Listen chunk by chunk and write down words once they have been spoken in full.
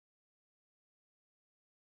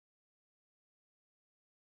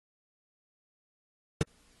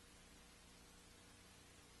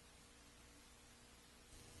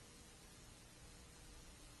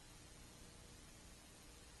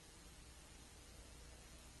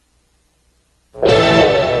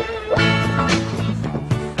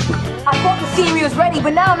was ready,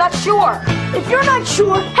 but now I'm not sure. If you're not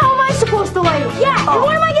sure, how am I supposed to light them? Yeah, and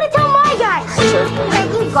what am I going to tell my guys? Sure. Are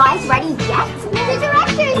you guys ready yet? The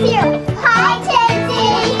director's here. Hi, JD.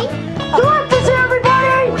 Director's here,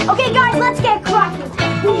 everybody! Okay, guys, let's get cracking.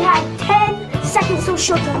 We had 10 seconds till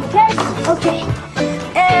showtime, okay? Okay.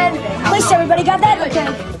 And place everybody. Got that? Okay.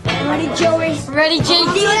 Ready, Joey? Ready,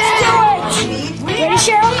 JD? Let's do it! Ready,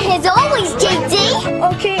 Cheryl? As always, JD.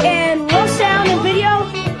 Okay, and roll sound and video.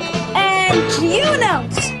 And can you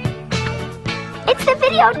announce? It's the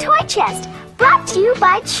video toy chest, brought to you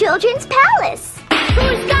by Children's Palace.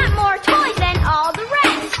 Who's got more toys than all the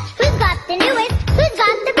rest? Who's got the newest? Who's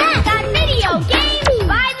got the best? Got video games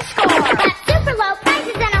by the score. Got super low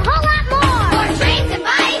prices and a whole lot more. More trains and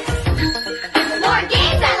bikes. More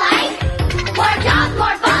games I like. More jobs,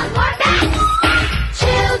 more fun, more bets.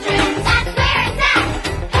 Children's, that's where it's at.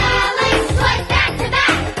 Palace Toys back to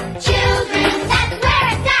back. Children's, that's where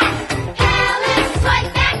it's at. Palace Toys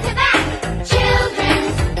back to back.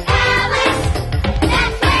 Children's Palace,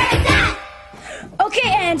 that's where it's at.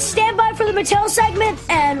 Okay, and stand by for the Mattel segment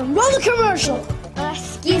and roll the commercial.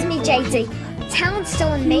 Excuse me, JD. Talon's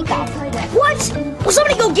still in makeup. What? Well,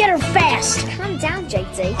 somebody go get her fast. Calm down,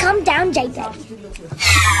 JD. Calm down, JD.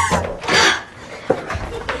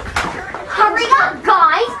 Hurry up,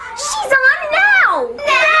 guys! She's on now!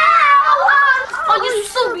 Now! Oh, you're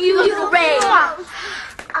so beautiful, Ray.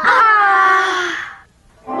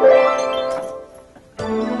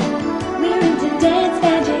 We're into dance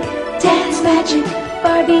magic,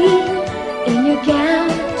 Barbie. In your gown,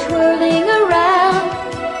 twirling around.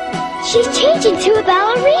 She's changing to a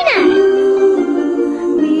ballerina!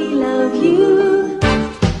 Ooh, we love you.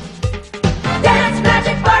 Dance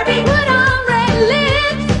magic, Barbie. Put on red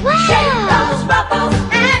lips. Wow! Shake those ruffles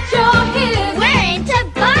at your hips. We're into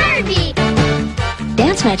Barbie!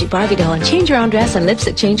 Dance Magic Barbie doll and change your own dress and lips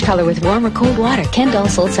that change color with warm or cold water. Ken doll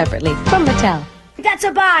sold separately from Mattel. That's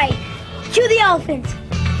a buy. Cue the elephant.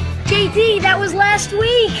 JD, that was last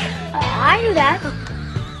week. I knew that.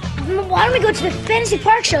 Why don't we go to the Fantasy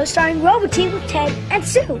Park show starring Robotee with Ted and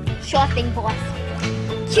Sue? Sure thing, boss.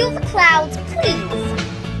 Cue the clouds, please.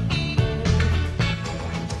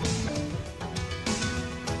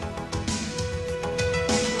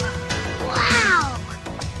 Wow!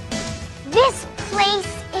 This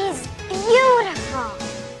place is beautiful.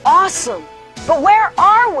 Awesome. But where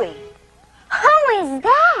are we? Who is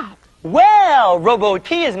that? Well,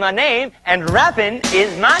 Robotee is my name, and rapping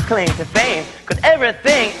is my claim to fame. 'Cause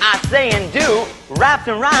everything I say and do raps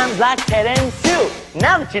and rhymes like Ted and Sue.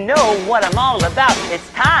 Now that you know what I'm all about, it's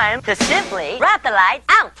time to simply rap the lights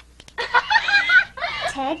out.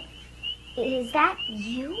 Ted, is that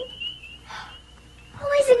you?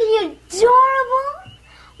 Oh, isn't he adorable?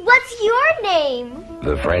 What's your name?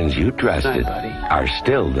 The friends you trusted are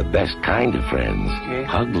still the best kind of friends.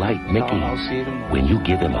 Hug like Mickey's. When you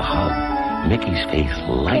give him a hug, Mickey's face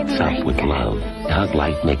lights up with love. Hug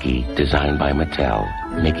like Mickey, designed by Mattel,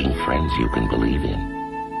 making friends you can believe in.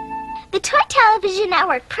 The Toy Television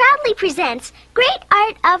Network proudly presents Great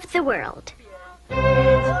Art of the World.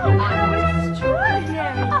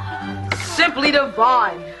 Simply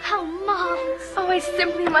divine. Oh, Mom. Oh, I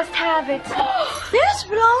simply must have it. This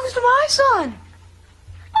belongs to my son.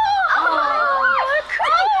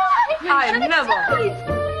 I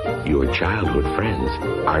never. Your childhood friends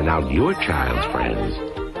are now your child's friends.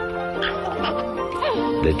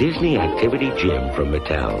 The Disney Activity Gym from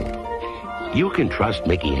Mattel. You can trust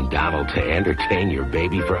Mickey and Donald to entertain your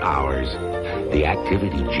baby for hours. The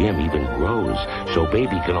Activity Gym even grows so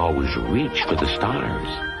baby can always reach for the stars.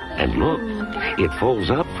 And look, it folds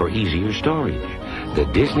up for easier storage. The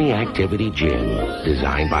Disney Activity Gym,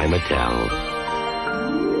 designed by Mattel.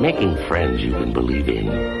 Making friends you can believe in.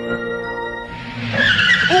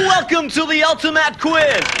 Welcome to the Ultimate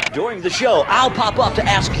Quiz! During the show, I'll pop up to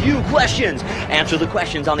ask you questions. Answer the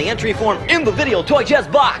questions on the entry form in the video toy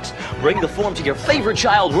chest box. Bring the form to your favorite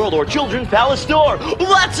Child World or Children's Palace store.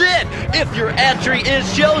 That's it! If your entry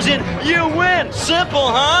is chosen, you win! Simple,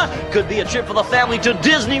 huh? Could be a trip for the family to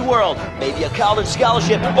Disney World, maybe a college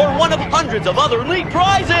scholarship, or one of hundreds of other elite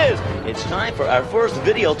prizes! It's time for our first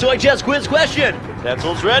video toy chest quiz question.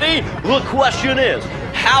 Pencils ready? The question is,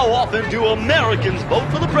 how often do Americans vote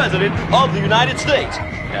for the President of the United States?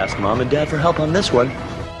 Ask Mom and Dad for help on this one.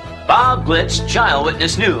 Bob Glitz, Child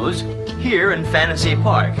Witness News, here in Fantasy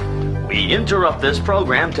Park. We interrupt this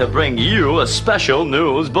program to bring you a special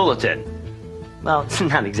news bulletin. Well, it's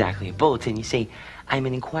not exactly a bulletin. You see, I'm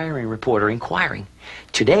an inquiring reporter inquiring.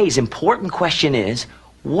 Today's important question is,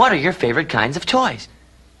 what are your favorite kinds of toys?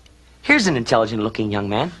 Here's an intelligent-looking young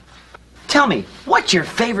man. Tell me, what's your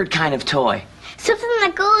favorite kind of toy? Something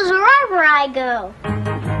that goes wherever I go.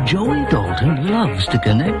 Joey Dalton loves to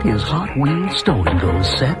connect his Hot Wheels Stow and Go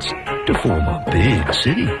sets to form a big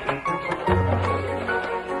city.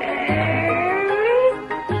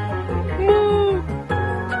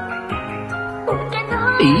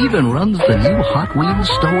 He even runs the new Hot Wheels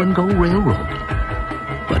Stow and Go Railroad.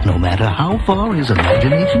 But no matter how far his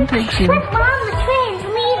imagination takes him, Mom, the train's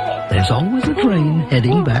leaving. there's always a train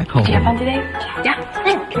heading back home. Did you have fun today? Yeah.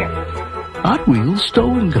 Come here. Hot Wheels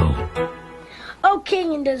Stow and Go.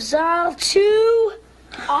 Okay, and dissolve to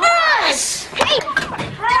us. Hey!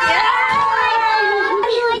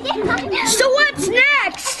 So what's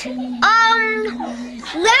next? Little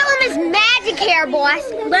Miss Magic Hair, boss.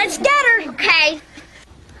 Let's get her. Okay.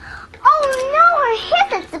 Oh no, her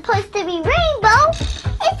hair isn't supposed to be rainbow.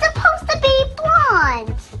 It's supposed to be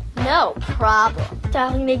blonde. No problem.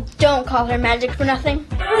 Darling, they don't call her magic for nothing.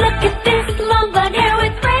 Look at this long blonde hair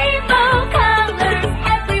with rainbow colors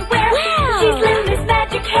everywhere. Wow. She's Little Miss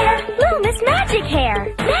Magic Hair. Little Miss Magic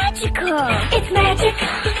Hair. Magical. It's magic.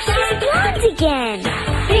 She's blonde again.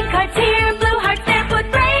 Pink hearts here, blue hearts there, put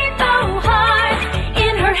rainbow hearts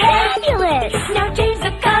in her hair. Fabulous. Now change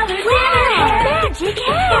the colors in her Wow, hair. magic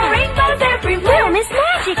hair. For rainbows everywhere. Little Miss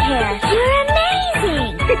Magic Hair. You're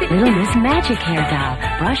amazing. Little Miss Magic Hair Doll.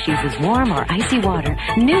 Brush uses warm or icy water.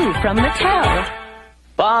 New from Mattel.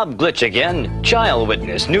 Bob Glitch again, child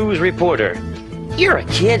witness, news reporter. You're a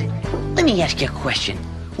kid. Let me ask you a question.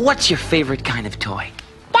 What's your favorite kind of toy?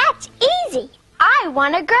 That's easy. I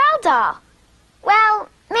want a girl doll. Well,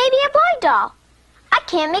 maybe a boy doll. I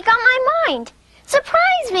can't make up my mind.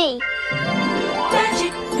 Surprise me.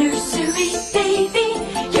 Magic nursery, baby,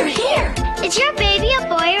 you're here. Is your baby a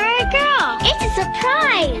boy or a girl? It's a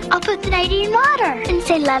surprise. I'll put the nightie in water and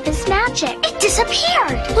say love is magic. It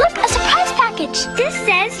disappeared. Look, a surprise package. This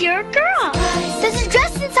says you're a girl. There's a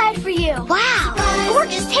dress inside for you. Wow.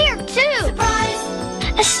 Gorgeous hair, too.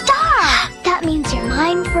 A star. That means you're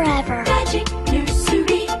mine forever. Magic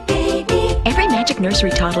nursery, baby. Every Magic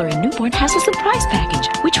Nursery toddler and newborn has a surprise package.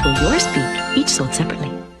 Which will yours be? Each sold separately.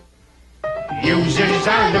 Users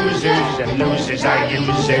are losers and losers are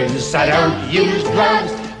users. So don't use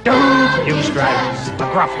drugs, don't use drugs. A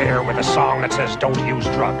gruff hair with a song that says don't use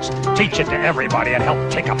drugs. Teach it to everybody and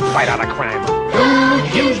help take a fight out of crime.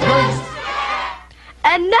 Don't use drugs.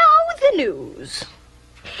 And now the news.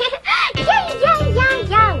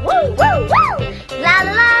 Yeah. Woo, woo, woo. La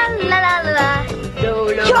la la la la la.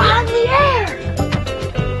 You're on the air.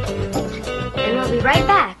 And I'll be right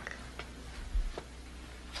back.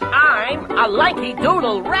 I'm a lanky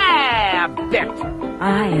doodle rabbit.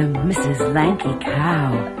 I am Mrs. Lanky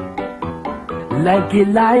Cow. Lanky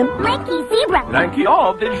lion. Lanky zebra. Lanky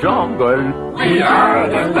of the jungle. We are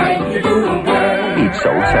the Lanky Doodle Gang. Each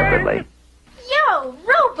sold separately. Yo,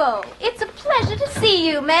 Robo, it's a pleasure to see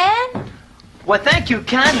you, man. Well, thank you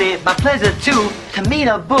kindly. My pleasure, too, to meet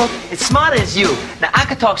a book as smart as you. Now, I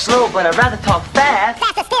could talk slow, but I'd rather talk fast.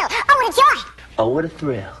 Faster still. Oh, what a joy. Oh, what a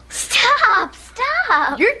thrill. Stop.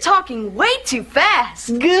 You're talking way too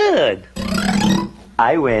fast. Good.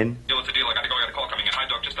 I win.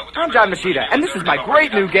 I'm John Machida, and this is my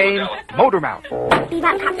great new game, Motor Mouth.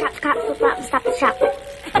 Bebop, cop, stop the shop.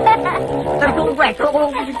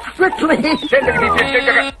 Quickly!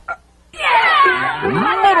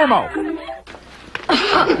 Motor Mouth!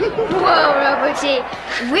 Whoa, Robert-T.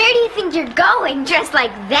 Where do you think you're going dressed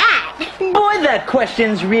like that? Boy, that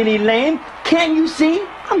question's really lame. Can't you see?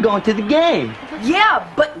 I'm going to the game. Yeah,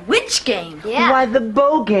 but which game? Why, the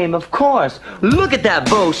bow game, of course. Look at that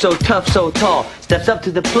bow, so tough, so tall. Steps up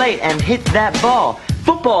to the plate and hits that ball.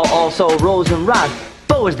 Football also rolls and rocks.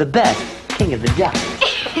 Bow is the best. King of the jock.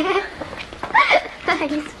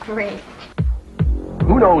 He's great.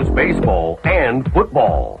 Who knows baseball and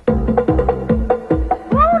football? Who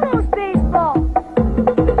knows baseball?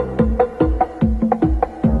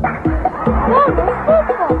 Who knows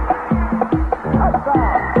football?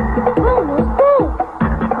 Who knows ball?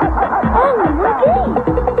 Only one game.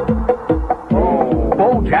 Bo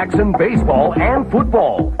Jackson baseball and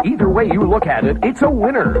football. Either way you look at it, it's a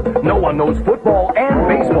winner. No one knows football and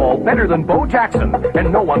baseball better than Bo Jackson,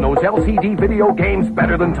 and no one knows LCD video games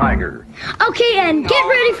better than Tiger. Okay, and get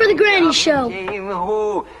ready for the Granny Show. Hey!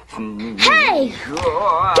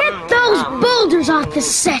 Get those boulders off the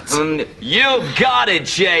set. You got it,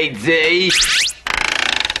 JD.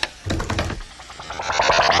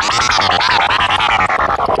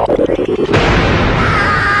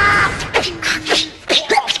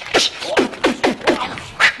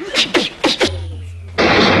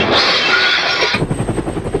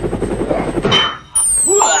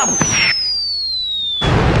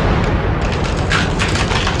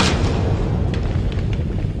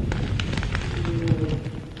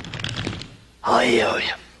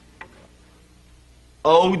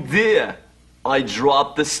 Oh dear, I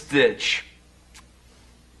dropped the stitch.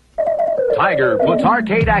 Tiger puts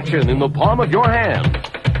arcade action in the palm of your hand.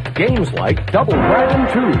 Games like Double Dragon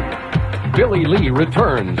 2. Billy Lee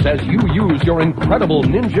returns as you use your incredible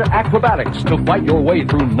ninja acrobatics to fight your way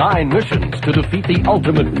through 9 missions to defeat the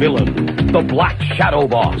ultimate villain, the Black Shadow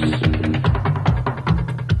Boss.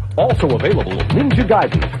 Also available, Ninja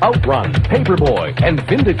Gaiden, Outrun, Paperboy, and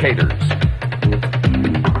Vindicators.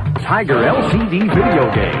 Tiger LCD video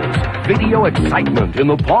games. Video excitement in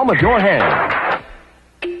the palm of your hand.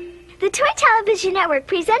 The Toy Television Network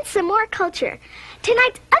presents some more culture.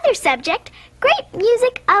 Tonight's other subject, great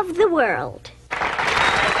music of the world.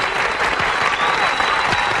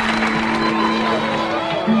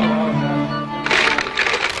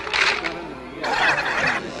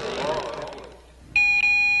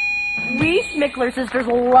 We Schmickler sisters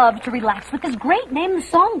love to relax with this great name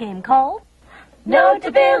song game called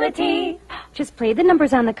Notability. Just play the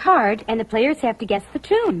numbers on the card, and the players have to guess the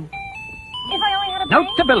tune. If I only had a brain,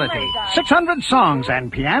 Notability. 600 songs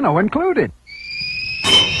and piano included.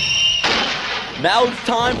 Now it's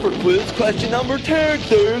time for quiz question number 10,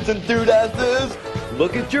 dudes and dudasses.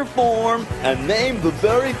 Look at your form and name the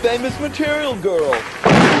very famous Material Girl.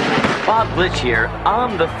 Bob Glitch here,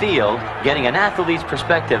 on the field, getting an athlete's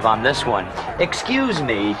perspective on this one. Excuse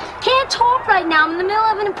me. Can't talk right now. I'm in the middle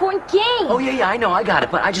of an important game. Oh, yeah, I know, I got it,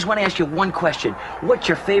 but I just want to ask you one question. What's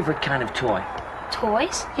your favorite kind of toy?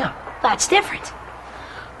 Toys? Yeah. That's different.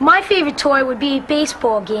 My favorite toy would be a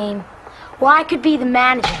baseball game. Well, I could be the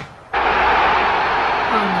manager. Oh,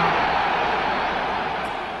 no.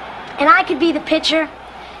 And I could be the pitcher,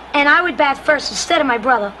 and I would bat first instead of my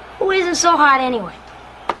brother, who isn't so hot anyway.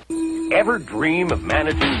 Ever dream of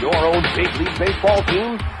managing your own big league baseball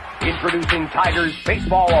team? Introducing Tiger's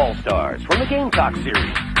Baseball All-Stars from the Game Talk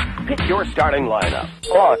series. Pick your starting lineup.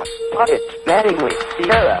 Hawks, Puckett, batting weight,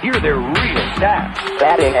 Sierra. Hear their real stats.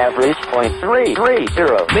 Batting average,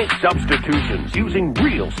 .330. Make substitutions using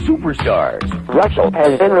real superstars. Russell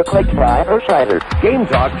has been replaced by Hershiser. Game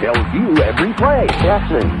Talk tells you every play.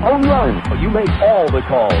 Jackson, home run. You make all the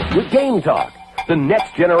calls with Game Talk, the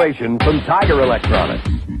next generation from Tiger Electronics.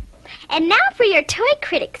 And now for your toy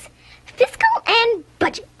critics, Fiscal and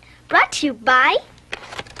Budget, brought to you by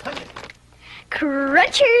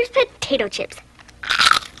Crunchers Potato Chips.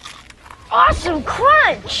 Awesome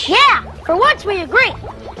crunch! Yeah, for once we agree.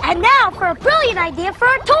 And now for a brilliant idea for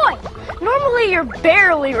a toy. Normally you're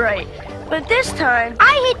barely right, but this time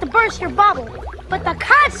I hate to burst your bubble, but the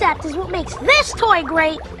concept is what makes this toy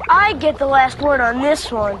great. I get the last word on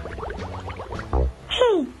this one.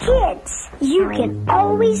 Hey kids, you can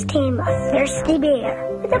always tame a thirsty bear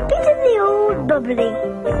with a bit of the old bubbly.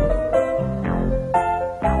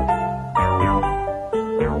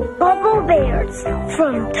 Bubble Bears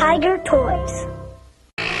from Tiger Toys.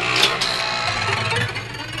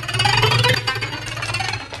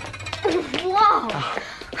 Whoa!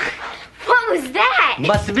 What was that?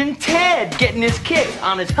 Must have been Ted getting his kicks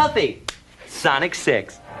on his Huffy. Sonic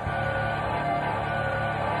 6.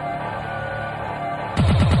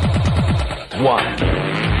 One, 2,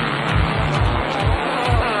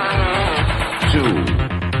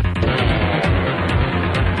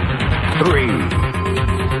 3,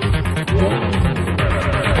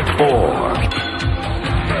 4,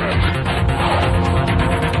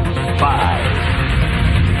 5,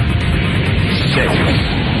 6.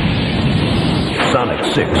 Sonic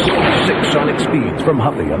 6. 6 Sonic speeds from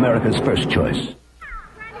Huffy, America's first choice.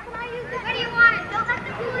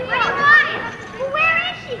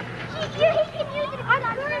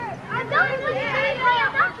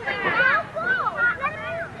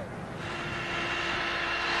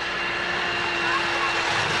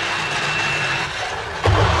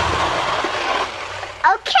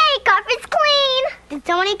 Okay, carpet's clean. Did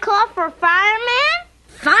Tony call for a fireman?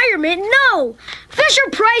 Fireman? No! Fisher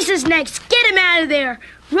Price is next. Get him out of there.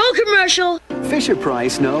 Roll commercial. Fisher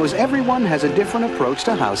Price knows everyone has a different approach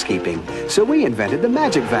to housekeeping, so we invented the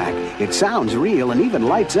Magic Vac. It sounds real and even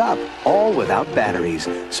lights up, all without batteries,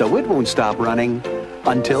 so it won't stop running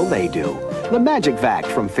until they do. The Magic Vac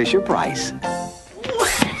from Fisher Price.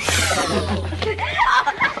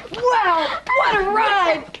 Wow, what a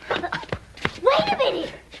ride! Wait a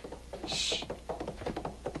minute. Shh.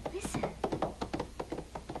 Listen.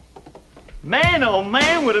 Man, oh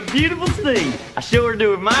man, what a beautiful steed. I sure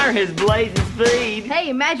do admire his blazing speed. Hey,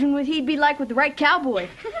 imagine what he'd be like with the right cowboy.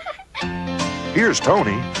 Here's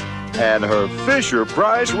Tony and her Fisher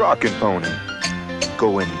Price rockin' pony.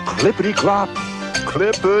 Going clippity-clop,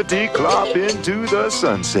 clippity-clop into the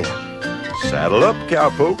sunset. Saddle up,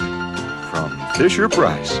 cowpoke, from Fisher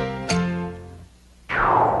Price.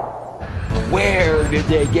 Where did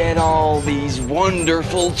they get all these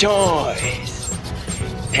wonderful toys?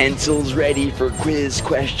 Pencils ready for quiz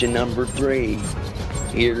question number 3.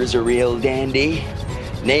 Here's a real dandy.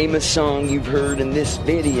 Name a song you've heard in this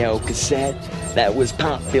video cassette that was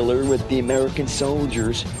popular with the American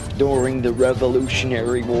soldiers during the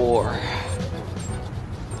Revolutionary War.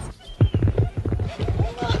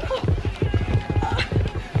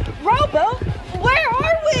 Robo, where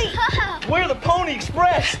are we? We're the Pony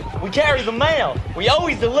Express. We carry the mail. We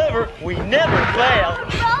always deliver. We never fail.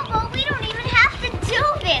 Robo, we don't even have to do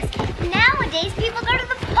this. Nowadays, people go to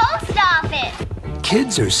the post office.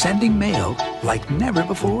 Kids are sending mail like never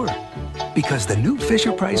before. Because the new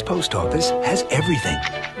Fisher-Price Post Office has everything.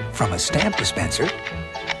 From a stamp dispenser,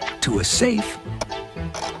 to a safe,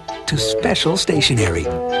 to special stationery.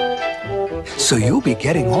 So you'll be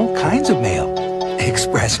getting all kinds of mail.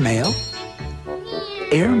 Express mail,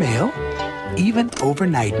 air mail, even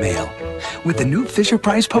overnight mail. With the new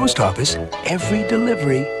Fisher-Price Post Office, every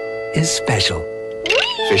delivery is special.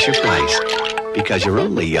 Fisher-Price, because you're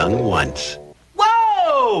only young once.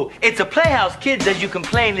 Whoa! It's a Playhouse, kids, as you can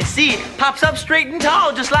plainly see. Pops up straight and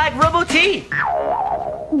tall, just like Robo-T. Did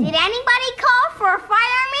anybody call for a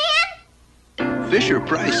fireman?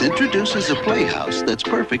 Fisher-Price introduces a playhouse that's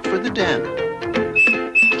perfect for the den,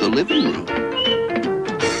 the living room,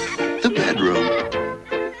 the bedroom,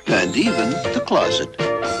 and even the closet.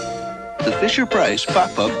 The Fisher-Price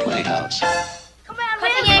Pop-Up Playhouse.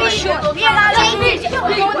 It's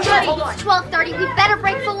 12:30. We better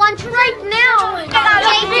break for lunch right now.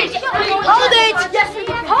 Hold it!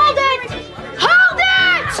 Hold it! Hold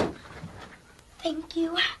it! Thank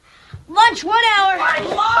you. Lunch, 1 hour.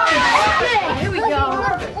 Here we go.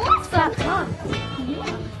 Awesome.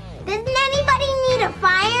 Doesn't anybody need a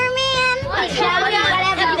fireman?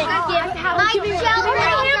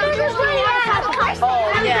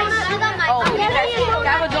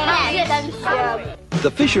 The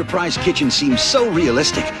Fisher-Price kitchen seems so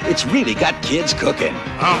realistic, it's really got kids cooking.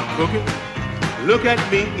 I'm cooking. Look at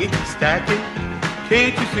me, stacking.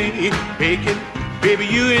 Can't you see? Baking. Baby,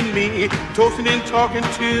 you and me, toasting and talking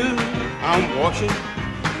too. I'm washing.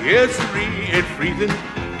 Yes, and freezing.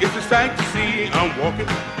 It's a sight to see. I'm walking.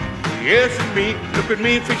 Yes, and me. Look at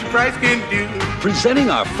me, Fisher-Price can do. Presenting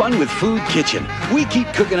our Fun with Food kitchen. We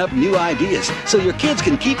keep cooking up new ideas so your kids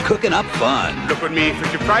can keep cooking up fun. Look what me,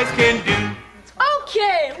 Fisher-Price can do.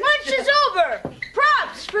 Okay, lunch is over.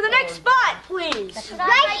 Props for the next spot, please.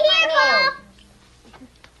 Right here, Bob.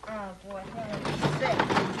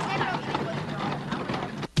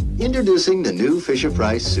 Introducing the new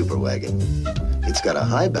Fisher-Price Super Wagon. It's got a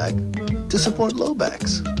high back to support low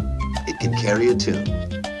backs. It can carry a tune.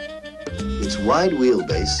 Its wide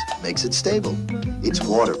wheelbase makes it stable. It's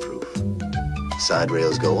waterproof. Side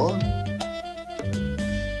rails go on.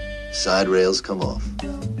 Side rails come off.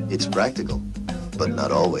 It's practical, but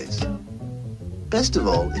not always. Best of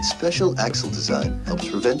all, its special axle design helps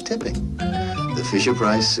prevent tipping. The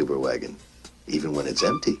Fisher-Price Super Wagon. Even when it's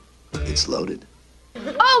empty, it's loaded.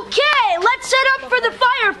 Okay, let's set up for the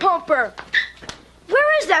fire pumper.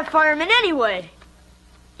 Where is that fireman anyway?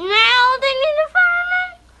 Now they need a fireman?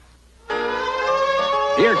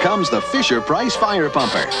 Here comes the Fisher-Price Fire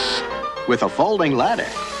Pumper. With a folding ladder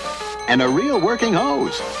and a real working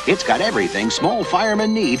hose. It's got everything small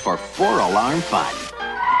firemen need for 4-alarm fun.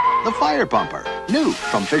 The Fire Pumper, new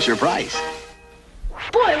from Fisher-Price.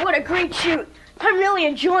 Boy, what a great shoot. I'm really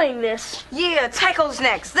enjoying this. Yeah, Tyco's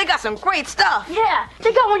next. They got some great stuff. Yeah,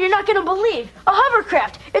 they got one you're not going to believe. A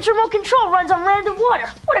hovercraft. Its remote control runs on land and water.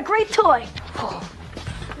 What a great toy.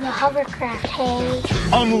 The hovercraft, hey.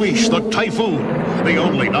 Unleash the Typhoon, the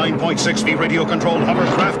only 9.6 radio-controlled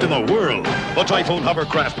hovercraft in the world. The Typhoon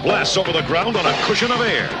hovercraft blasts over the ground on a cushion of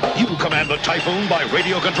air. You command the Typhoon by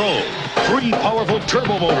radio control. 3 powerful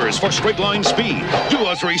turbo motors for straight-line speed. Do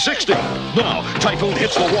a 360. Now, Typhoon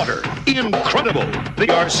hits the water. Incredible. The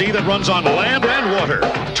RC that runs on land and water.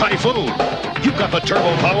 Typhoon. You've got the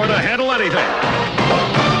turbo power to handle anything.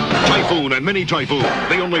 Typhoon and Mini Typhoon,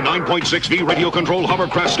 the only 9.6V radio-controlled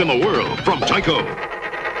hovercrafts in the world from Tyco.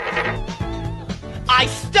 I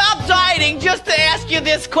stopped dieting just to ask you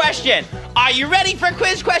this question. Are you ready for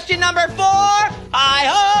quiz question number 4? I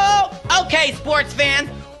hope. Okay, sports fans,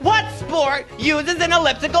 what sport uses an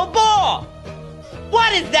elliptical ball?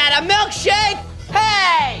 What is that, a milkshake?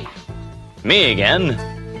 Hey! Me again.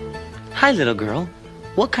 Hi, little girl.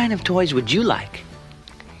 What kind of toys would you like?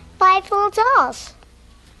 5 little dolls.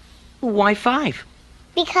 Why 5?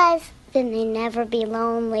 Because then they never be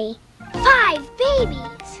lonely. 5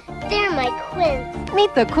 babies. They're my quints.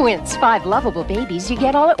 Meet the Quints, 5 lovable babies you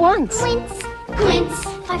get all at once. Quints.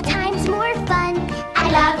 5 times more fun. At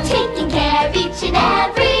love taking care of each and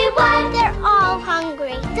every one. They're all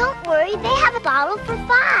hungry. Don't worry, they have a bottle for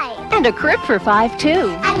 5. And a crib for 5,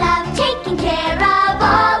 too. I love taking care of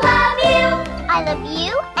all of you. I love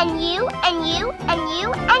you, and you, and you, and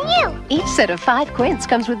you, and you. Each set of 5 quints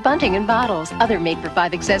comes with bunting and bottles. Other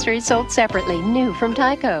made-for-5 accessories sold separately, new from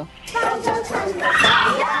Tyco.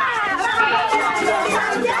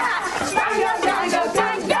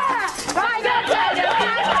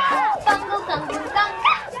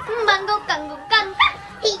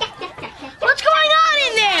 What's going on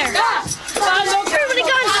in there? Everybody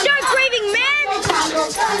gone stark raving mad?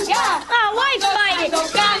 Oh, why fight it? Roll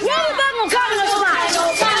the Bungle Congo slide.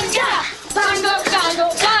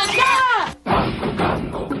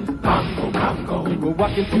 We're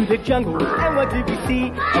walking through the jungle, and what did we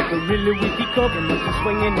see? A gorilla with the coconuts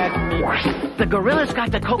swinging at me. The gorilla's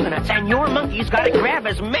got the coconuts, and your monkey's got to grab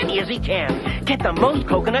as many as he can. Get the most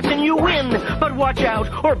coconuts and you win. But watch out,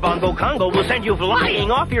 or Bongo Congo will send you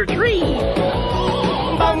flying off your tree.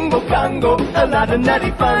 Bongo Congo, a lot of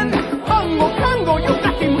nutty fun. Bongo Congo, you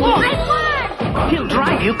got him won. I won! He'll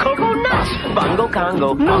drive you cocoa nuts. Bongo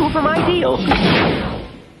Congo, new from Ideal.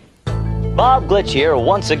 Bob Glitch here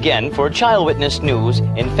once again for Child Witness News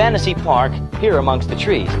in Fantasy Park here amongst the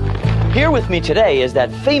trees. Here with me today is that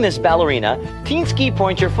famous ballerina, Teensky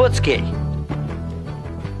Pointer Footsky.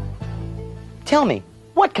 Tell me,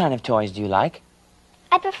 what kind of toys do you like?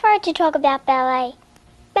 I prefer to talk about ballet.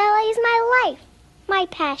 Ballet is my life, my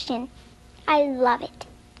passion. I love it.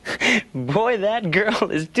 Boy, that girl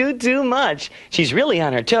is too much. She's really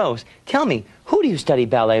on her toes. Tell me, who do you study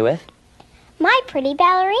ballet with? My pretty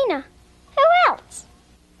ballerina. Who else?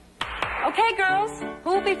 Okay, girls,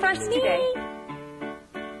 who will be first today?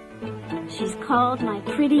 She's called my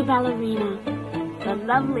pretty ballerina, the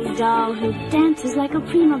lovely doll who dances like a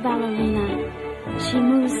prima ballerina. She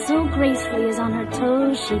moves so gracefully as on her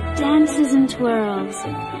toes, she dances and twirls.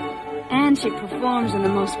 And she performs in the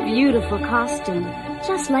most beautiful costume,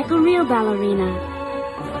 just like a real ballerina.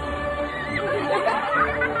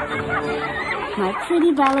 My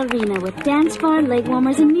pretty ballerina with dance bar, leg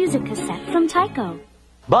warmers, and music cassette from Tyco.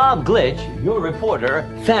 Bob Glitch, your reporter,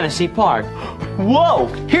 Fantasy Park. Whoa!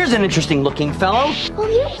 Here's an interesting looking fellow. Will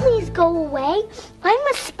you please go away? I'm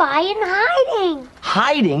a spy in hiding.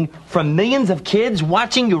 Hiding from millions of kids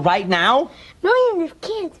watching you right now? Millions of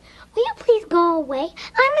kids. Will you please go away?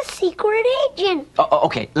 I'm a secret agent.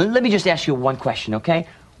 Okay, let me just ask you one question, okay?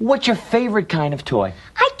 What's your favorite kind of toy?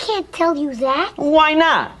 I can't tell you that. Why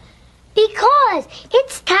not? Because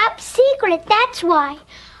it's top secret, that's why.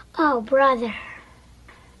 Oh, brother.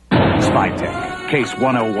 Spytech, case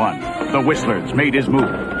 101. The Whistler's made his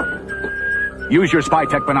move. Use your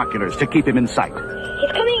Spytech binoculars to keep him in sight.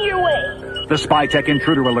 He's coming your way. The Spytech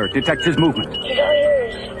intruder alert detects his movement. He's all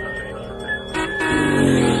yours.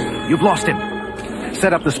 You've lost him.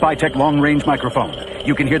 Set up the Spytech long-range microphone.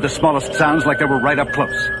 You can hear the smallest sounds like they were right up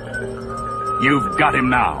close. You've got him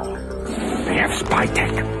now. They have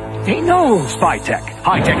Spytech. They know Spytech,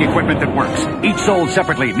 high-tech equipment that works. Each sold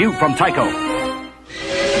separately, new from Tyco.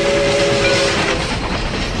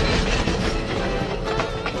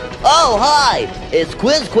 Oh, hi! It's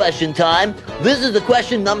quiz question time. This is the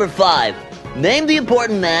question number 5. Name the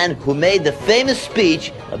important man who made the famous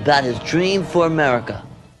speech about his dream for America.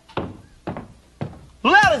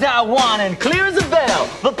 Loud as I want and clear as a bell,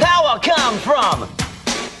 the power comes from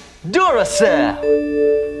Duracell.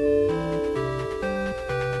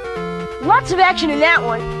 Lots of action in that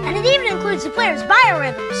one. And it even includes the player's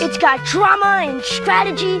biorhythms. It's got drama and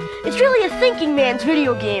strategy. It's really a thinking man's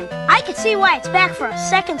video game. I can see why it's back for a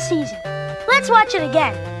second season. Let's watch it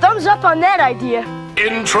again. Thumbs up on that idea.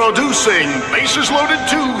 Introducing Bases Loaded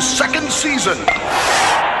 2 second season.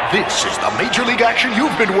 This is the Major League action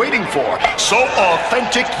you've been waiting for. So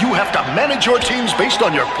authentic, you have to manage your teams based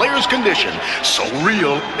on your player's condition. So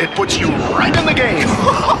real, it puts you right in the game.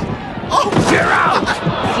 Oh, they're out!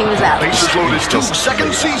 He was out. Bases Loaded 2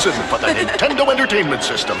 second season for the Nintendo Entertainment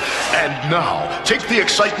System. And now, take the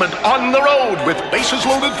excitement on the road with Bases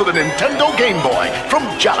Loaded for the Nintendo Game Boy from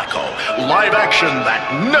Jalico. Live action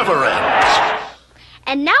that never ends.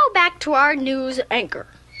 And now back to our news anchor.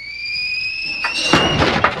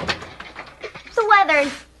 The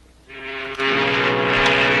weather.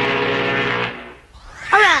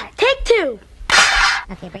 All right, take 2.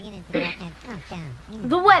 Okay, bring it in for that and down.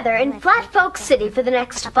 The weather in Flat Folk City for the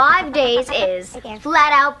next 5 days is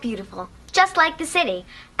flat out beautiful, just like the city,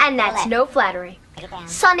 and that's no flattery.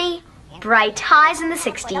 Sunny, bright, highs in the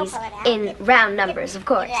 60s, in round numbers, of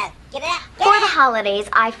course. For the holidays,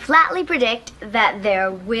 I flatly predict that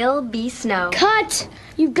there will be snow. Cut!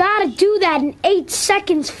 You gotta do that in 8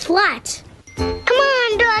 seconds flat. Come on,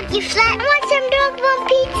 Lucky Flat. Want some dog bone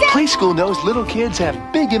pizza? Playschool knows little kids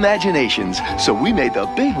have big imaginations, so we made the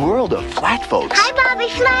big world of Flat Folks. Hi, Bobby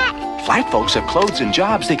Flat. Flat Folks have clothes and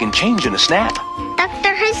jobs they can change in a snap.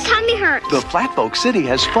 Doctor, his tummy hurts. The Flat Folks City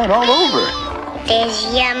has fun all over. There's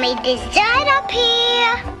yummy dessert up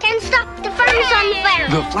here. Can't stop the farm's on fire.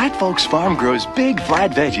 The Flat Folks Farm grows big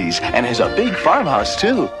flat veggies and has a big farmhouse,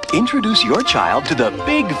 too. Introduce your child to the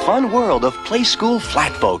big fun world of Playschool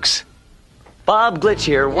Flat Folks. Bob Glitch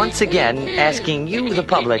here, once again, asking you, the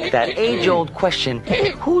public, that age-old question,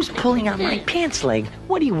 who's pulling on my pants leg?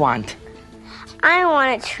 What do you want? I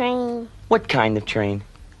want a train. What kind of train?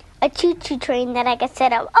 A choo-choo train that I could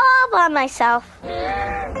set up all by myself.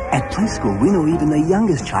 At Playschool, we know even the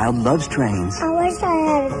youngest child loves trains. I wish I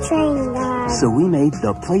had a train, Dad. So we made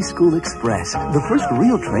the Playschool Express, the first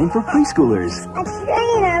real train for preschoolers. A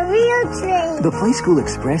train, a real train. The Playschool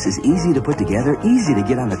Express is easy to put together, easy to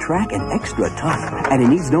get on the track, and extra tough. And it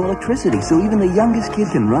needs no electricity, so even the youngest kid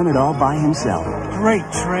can run it all by himself. Great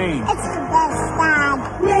train. It's the best,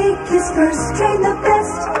 Dad. Make this first train the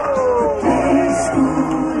best. The Playschool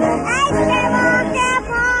Express.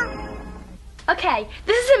 Okay,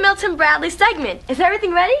 this is a Milton Bradley segment. Is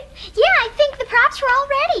everything ready? Yeah, I think the props were all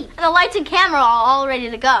ready. And the lights and camera are all ready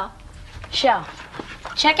to go. Shell,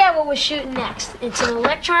 check out what we're shooting next. It's an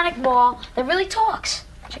electronic ball that really talks.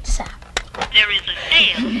 Check this out. There is a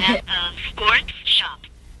sale at a sports shop.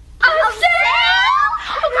 A sale?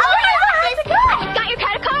 Got your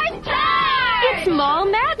credit card? It's Mall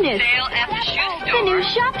Madness. Sale at the shoe store. The new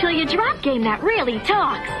shop till you drop game that really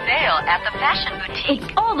talks. Sale at the fashion boutique.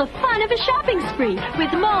 It's all the fun of a shopping spree.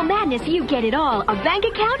 With Mall Madness, you get it all. A bank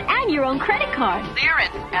account and your own credit card.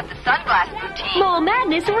 Clearance at the sunglass boutique. Mall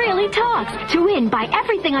Madness really talks. To win, buy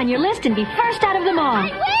everything on your list and be first out of the mall.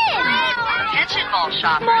 Attention, mall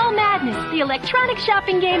shoppers. Mall Madness, the electronic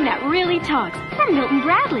shopping game that really talks. From Milton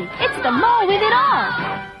Bradley. It's the mall with it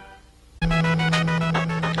all.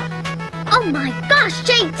 Oh my gosh,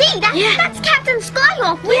 JD, that's Captain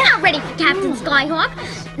Skyhawk. We're not ready for Captain Skyhawk.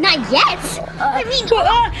 Not yet. I mean...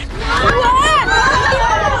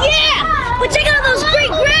 Yeah! But check out those great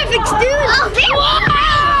graphics, dude! Oh,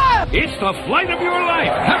 It's the flight of your life,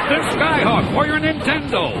 Captain Skyhawk for your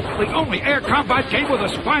Nintendo. The only air combat game with a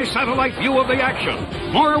spy satellite view of the action.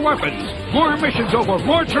 More weapons, more missions over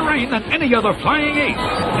more terrain than any other flying ace.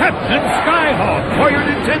 Captain Skyhawk for your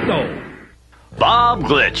Nintendo. Bob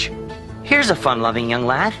Glitch. Here's a fun-loving young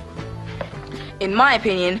lad. In my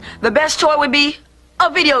opinion, the best toy would be a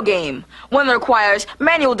video game, one that requires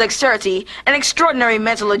manual dexterity and extraordinary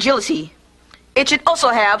mental agility. It should also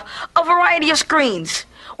have a variety of screens,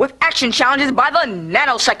 with action challenges by the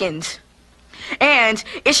nanoseconds. And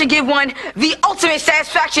it should give one the ultimate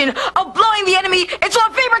satisfaction of blowing the enemy into a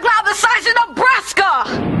vapor cloud the size of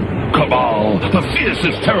Nebraska! Cabal, the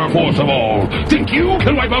fiercest terror force of all. Think you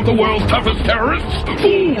can wipe out the world's toughest terrorists?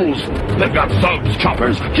 Fools! They've got subs,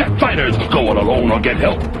 choppers, jet fighters. Go it alone or get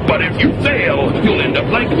help. But if you fail, you'll end up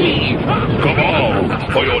like me.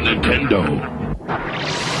 Cabal, for your Nintendo.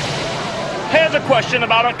 Here's a question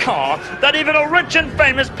about a car that even a rich and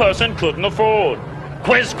famous person couldn't afford.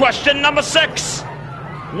 Quiz question number 6.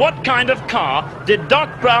 What kind of car did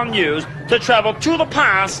Doc Brown use to travel to the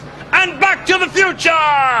past and back to the future?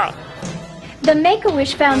 The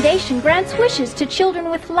Make-A-Wish Foundation grants wishes to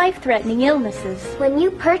children with life-threatening illnesses. When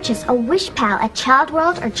you purchase a Wish Pal at Child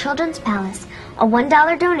World or Children's Palace, a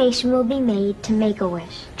 $1 donation will be made to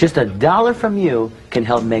Make-A-Wish. Just $1 from you can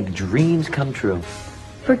help make dreams come true.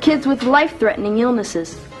 For kids with life-threatening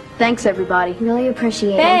illnesses. Thanks, everybody. Really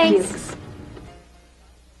appreciate it. Thanks.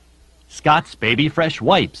 Scott's Baby Fresh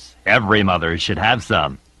Wipes. Every mother should have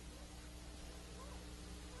some.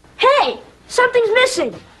 Hey! Something's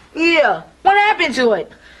missing! Yeah, what happened to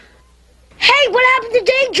it? Hey, what happened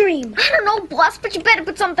to Daydream? I don't know, boss, but you better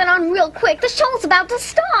put something on real quick. The show's about to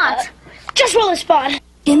start. Just roll a spot.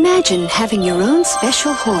 Imagine having your own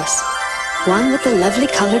special horse. One with a lovely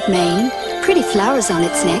colored mane, pretty flowers on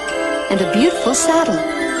its neck, and a beautiful saddle.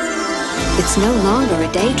 It's no longer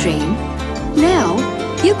a daydream. Now,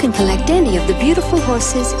 you can collect any of the beautiful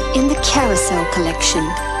horses in the Carousel collection.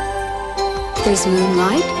 There's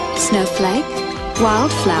Moonlight, Snowflake,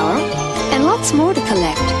 Wildflower, and lots more to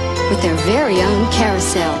collect with their very own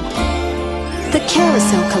carousel. The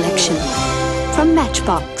Carousel Collection from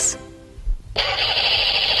Matchbox.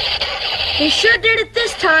 They sure did it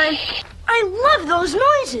this time. I love those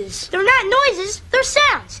noises. They're not noises, they're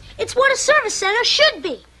sounds. It's what a service center should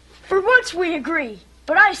be. For once we agree,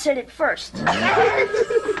 but I said it first.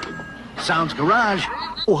 Sounds Garage.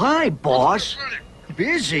 Oh, hi, boss.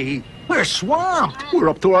 Busy? We're swamped. We're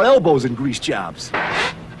up to our elbows in grease jobs.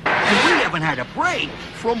 And we haven't had a break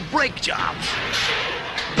from brake jobs.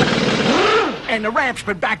 And the ramp's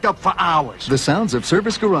been backed up for hours. The sounds of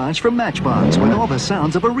Service Garage from Matchbox with all the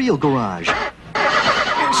sounds of a real garage.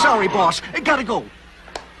 Sorry, boss. Gotta go.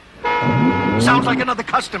 Sounds like another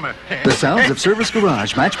customer. The sounds of Service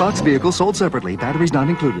Garage. Matchbox vehicle sold separately. Batteries not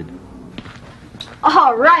included.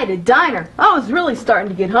 All right, a diner. I was really starting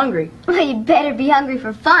to get hungry. Well, you'd better be hungry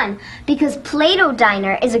for fun, because Play-Doh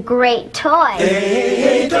Diner is a great toy.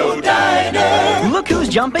 Play-Doh Diner. Look who's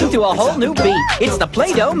jumping to a whole new beat. It's the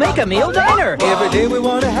Play-Doh Make-A-Meal Diner. Every day we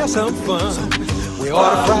want to have some fun. We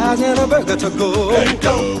order fries and a burger to go.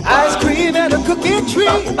 Ice cream and a cookie treat.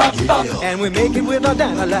 And we make it with our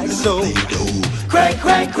diner like so. Crack,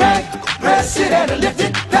 crack, crack. Press it and lift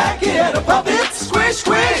it. Pack it and pop it. Squish,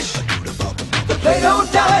 squish. The Play-Doh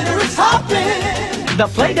Diner is hopping. The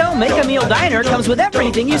Play-Doh Make-A-Meal Diner comes with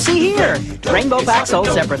everything you see here. Rainbow packs sold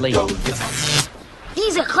separately.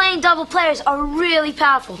 These Acclaim double players are really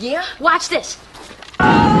powerful. Yeah? Watch this.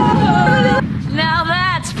 Now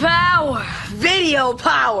that's power. Video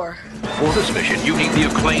power. For this mission, you need the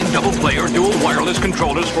Acclaim double-player dual wireless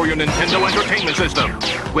controllers for your Nintendo Entertainment System.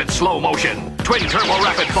 With slow motion, twin-turbo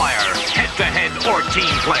rapid-fire, head-to-head or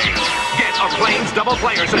team play. Get Acclaim's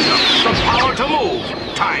double-player system from power to move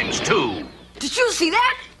 ×2. Did you see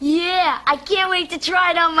that? Yeah, I can't wait to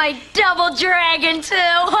try it on my Double Dragon 2.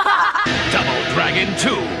 Double Dragon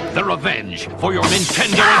 2, the revenge for your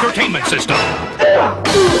Nintendo Entertainment System.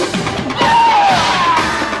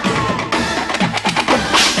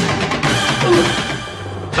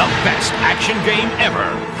 The best action game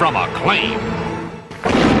ever from Acclaim.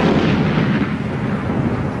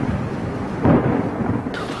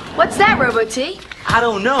 What's that, Robo-T? I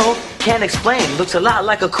don't know. Can't explain. Looks a lot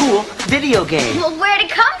like a cool video game. Well, where'd it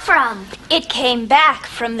come from? It came back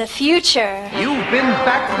from the future. You've been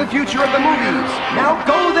Back to the Future of the movies. Now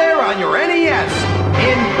go there on your NES.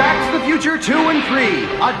 In Back to the Future 2 and 3,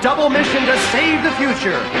 a double mission to save the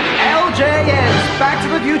future. LJN's Back to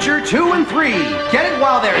the Future 2 and 3. Get it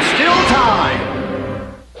while there's still time.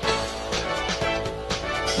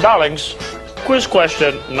 Darlings, quiz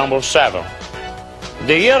question number 7.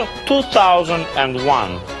 The year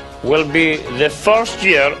 2001 will be the first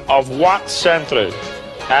year of what century?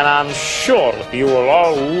 And I'm sure you will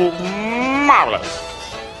all look marvelous.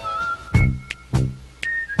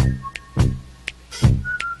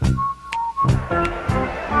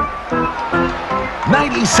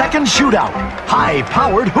 '90-second shootout.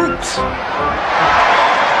 High-powered hoops.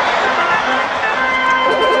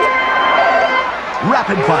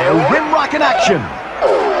 Rapid-fire rim rocket action.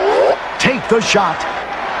 Take the shot.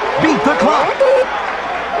 Beat the clock.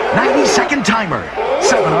 90-second timer.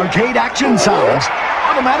 7 arcade action sounds.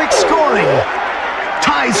 Automatic scoring.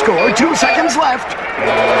 Tie score, 2 seconds left.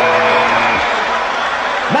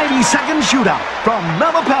 90-second shootout from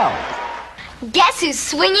Melapel. Guess who's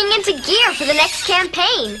swinging into gear for the next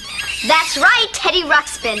campaign? That's right, Teddy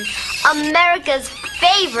Ruxpin, America's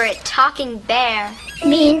favorite talking bear.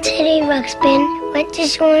 Me and Teddy Ruxpin went to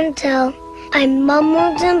show and tell. I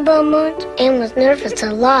mumbled and bumbled and was nervous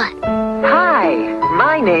a lot. Hi,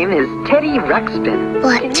 my name is Teddy Ruxpin.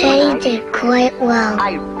 But Teddy did quite well.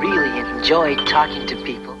 I really enjoy talking to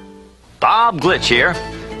people. Bob Glitch here.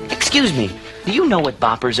 Excuse me, do you know what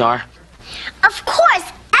boppers are? Of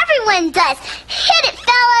course, everyone does. Hit it,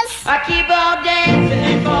 fellas. I keep on dancing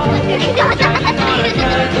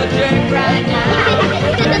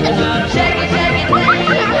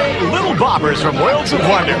Little boppers from Worlds of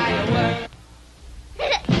Wonder.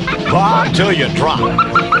 Bob till you drop.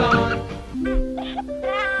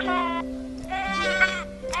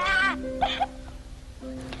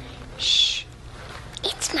 Shh.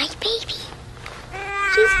 It's my baby.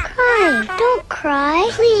 She's crying. Don't cry.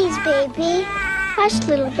 Please, baby. Hush,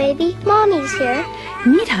 little baby. Mommy's here.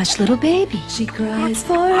 Meet Hush Little Baby. She cries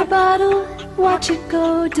for a bottle. Watch it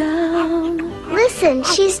go down. Listen,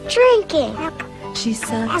 she's drinking. She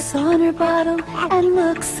sucks on her bottle and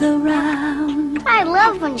looks around. I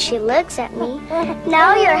love when she looks at me.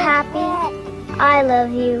 Now you're happy. I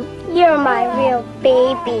love you. You're my real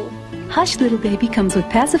baby. Hush Little Baby comes with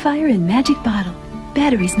pacifier and magic bottle.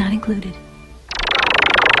 Batteries not included.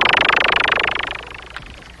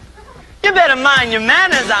 You better mind your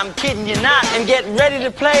manners, I'm kidding you not, and get ready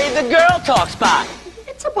to play the Girl Talk spot.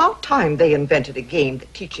 It's about time they invented a game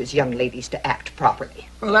that teaches young ladies to act properly.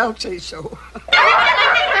 Well, I'll say so.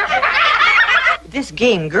 This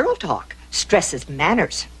game, Girl Talk, stresses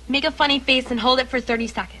manners. Make a funny face and hold it for 30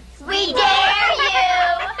 seconds. We dare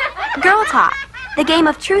you! Girl Talk, the game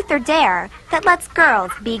of truth or dare that lets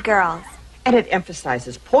girls be girls. And it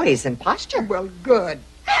emphasizes poise and posture. Well, good.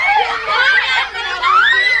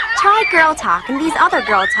 Try Girl Talk and these other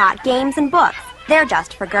Girl Talk games and books. They're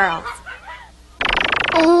just for girls.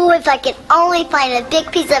 Ooh, if I could only find a big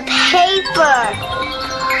piece of paper.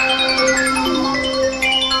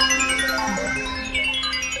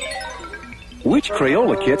 Which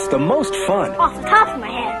Crayola kit's the most fun? Off the top of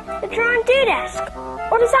my head, the Drawn Desk.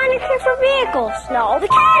 Or Designer Care for Vehicles. No, the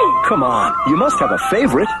Caddy. Come on, you must have a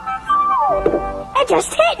favorite. It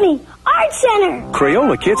just hit me. Art Center.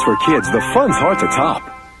 Crayola kits for kids, the fun's hard to top.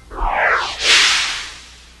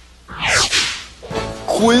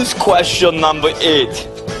 Quiz question number 8.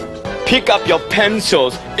 Pick up your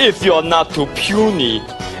pencils if you're not too puny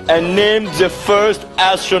and name the first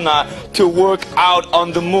astronaut to work out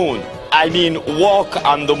on the moon. I mean walk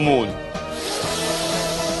on the moon.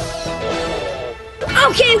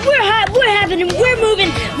 Okay, we're having him. We're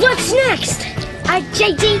moving. What's next?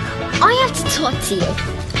 JD, I have to talk to you.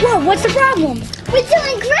 Whoa, what's the problem? We're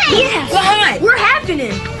doing great. Yeah, Behind. We're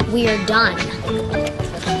happening. We are done.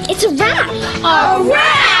 It's a wrap. A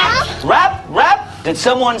wrap? Rap? Did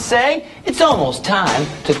someone say? It's almost time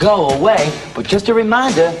to go away. But just a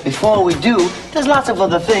reminder, before we do, there's lots of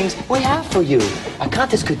other things we have for you. A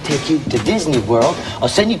contest could take you to Disney World, or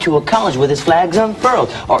send you to a college with its flags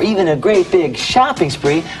unfurled, or even a great big shopping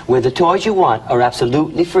spree where the toys you want are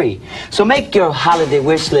absolutely free. So make your holiday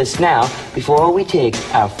wish list now before we take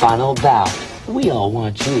our final bow. We all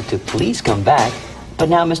want you to please come back. But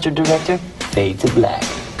now, Mr. Director, fade to black.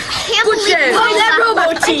 Good job. Oh, that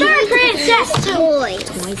robot team. Princess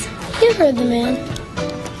toys. You heard the man.